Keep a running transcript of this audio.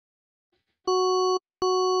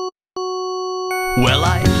Well,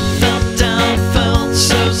 I felt down, felt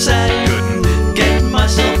so sad, couldn't get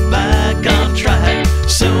myself back on track.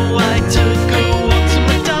 So I took a walk to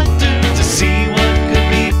my doctor to see what could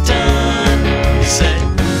be done. He said,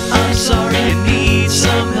 I'm sorry you need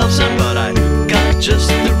some help, son, but I got just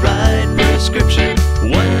the right prescription.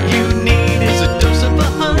 What you need is a dose of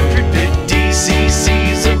 150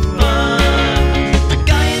 cc's of fun. The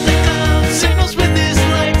guy in the cloud signals with his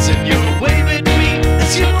lights, and you'll wave at me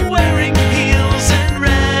as you're wearing heels and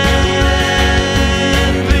revving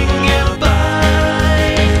your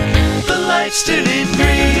bike. The lights turn in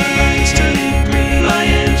green, my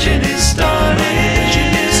engine is starting.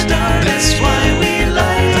 That's why we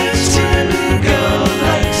like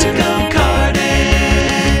to go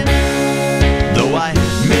karting. Though I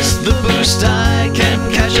missed the boost, I can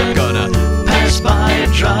catch up. Gonna pass by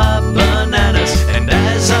and drop bananas, and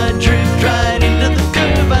as I drift right into the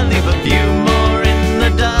curb, I leave a few more in the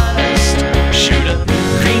dust. Shoot a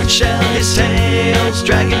green shell, his tail's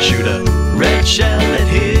dragging. Shoot a red shell at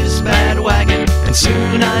his bad wagon, and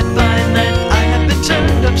soon I'd find that I have been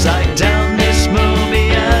turned upside down, this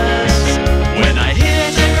Mobius. When I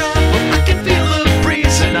hit the gravel, I can feel the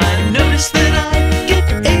breeze, and I notice that I get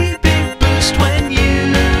a big boost when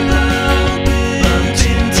you bumped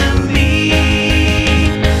into me.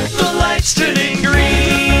 The lights turning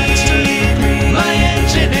green, my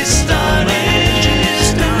engine is starting.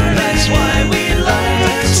 That's why we like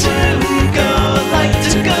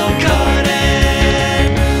to go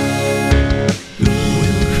karting.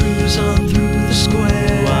 We'll cruise on through the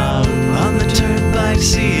square, on the turnpike,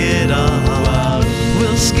 see it all.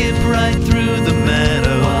 We'll skip right through the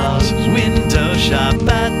meadows, window shop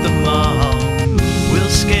at the mall. We'll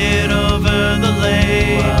skate over the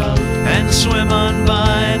lake and swim on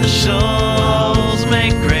by the shoals.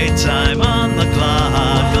 Make great time on the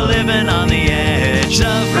clock, living on the edge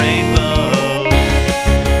of Rainbow.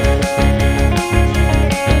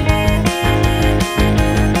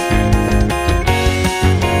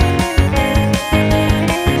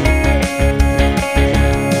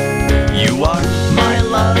 You are my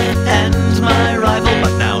love and my rival,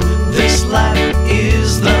 but now this lap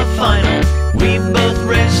is the final. We both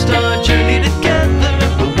raced our journey together,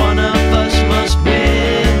 but one of us must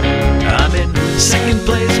win. I'm in second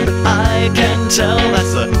place, but I can tell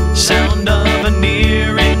that's the sound